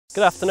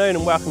Good afternoon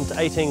and welcome to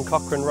 18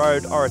 Cochrane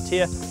Road,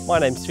 Oratia. My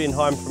name's Sven,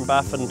 Higham from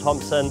Barfoot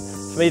Thompson.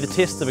 For me, the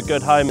test of a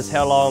good home is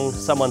how long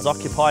someone's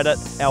occupied it.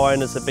 Our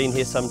owners have been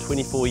here some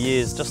 24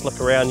 years. Just look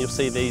around, you'll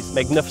see these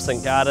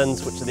magnificent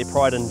gardens, which are their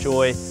pride and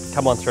joy.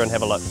 Come on through and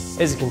have a look.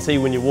 As you can see,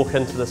 when you walk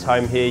into this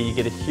home here, you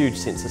get a huge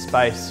sense of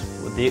space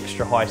with the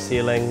extra high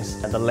ceilings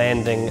and the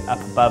landing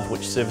up above,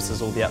 which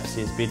services all the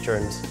upstairs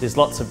bedrooms. There's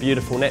lots of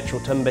beautiful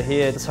natural timber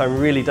here. This home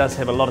really does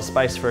have a lot of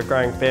space for a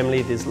growing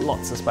family. There's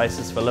lots of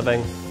spaces for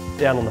living.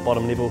 Down on the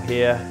bottom level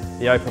here,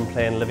 the open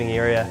plan living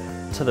area.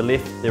 To the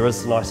left, there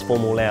is a nice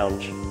formal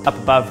lounge. Up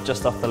above,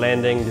 just off the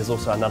landing, there's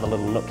also another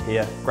little nook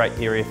here. Great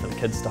area for the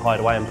kids to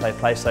hide away and play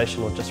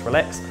PlayStation or just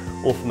relax,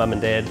 or for mum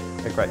and dad,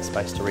 a great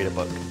space to read a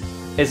book.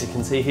 As you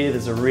can see here,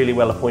 there's a really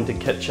well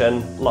appointed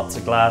kitchen, lots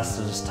of glass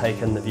to just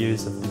take in the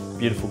views of the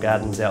beautiful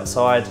gardens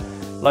outside,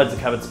 loads of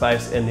cupboard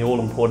space and the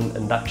all-important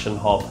induction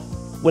hob.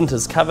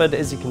 Winter's covered,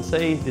 as you can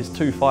see, there's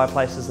two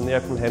fireplaces in the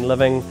open plan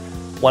living,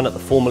 one at the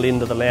formal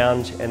end of the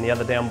lounge and the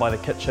other down by the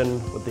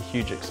kitchen with the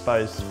huge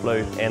exposed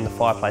flue, and the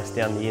fireplace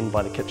down the end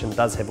by the kitchen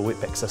does have a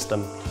wetback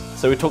system.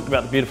 So we talked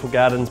about the beautiful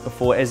gardens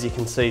before. As you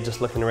can see,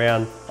 just looking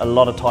around, a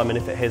lot of time and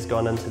effort has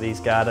gone into these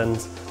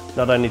gardens,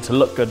 not only to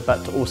look good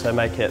but to also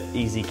make it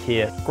easy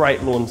care.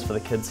 Great lawns for the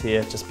kids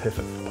here, just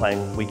perfect for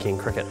playing weekend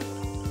cricket.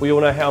 We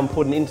all know how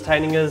important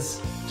entertaining is.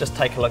 Just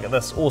take a look at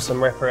this awesome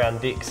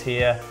wraparound decks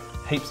here.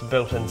 Heaps of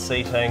built-in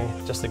seating,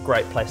 just a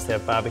great place to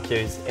have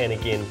barbecues, and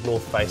again,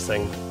 north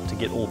facing to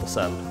get all the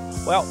sun.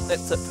 Well,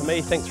 that's it for me.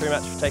 Thanks very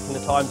much for taking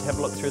the time to have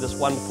a look through this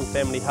wonderful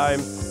family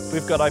home.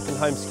 We've got open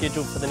homes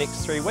scheduled for the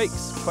next 3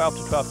 weeks, 12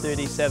 to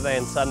 12:30, Saturday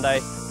and Sunday.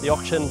 The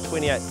auction,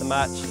 28th of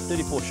March,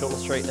 34 Shortland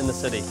Street in the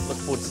city. Look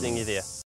forward to seeing you there.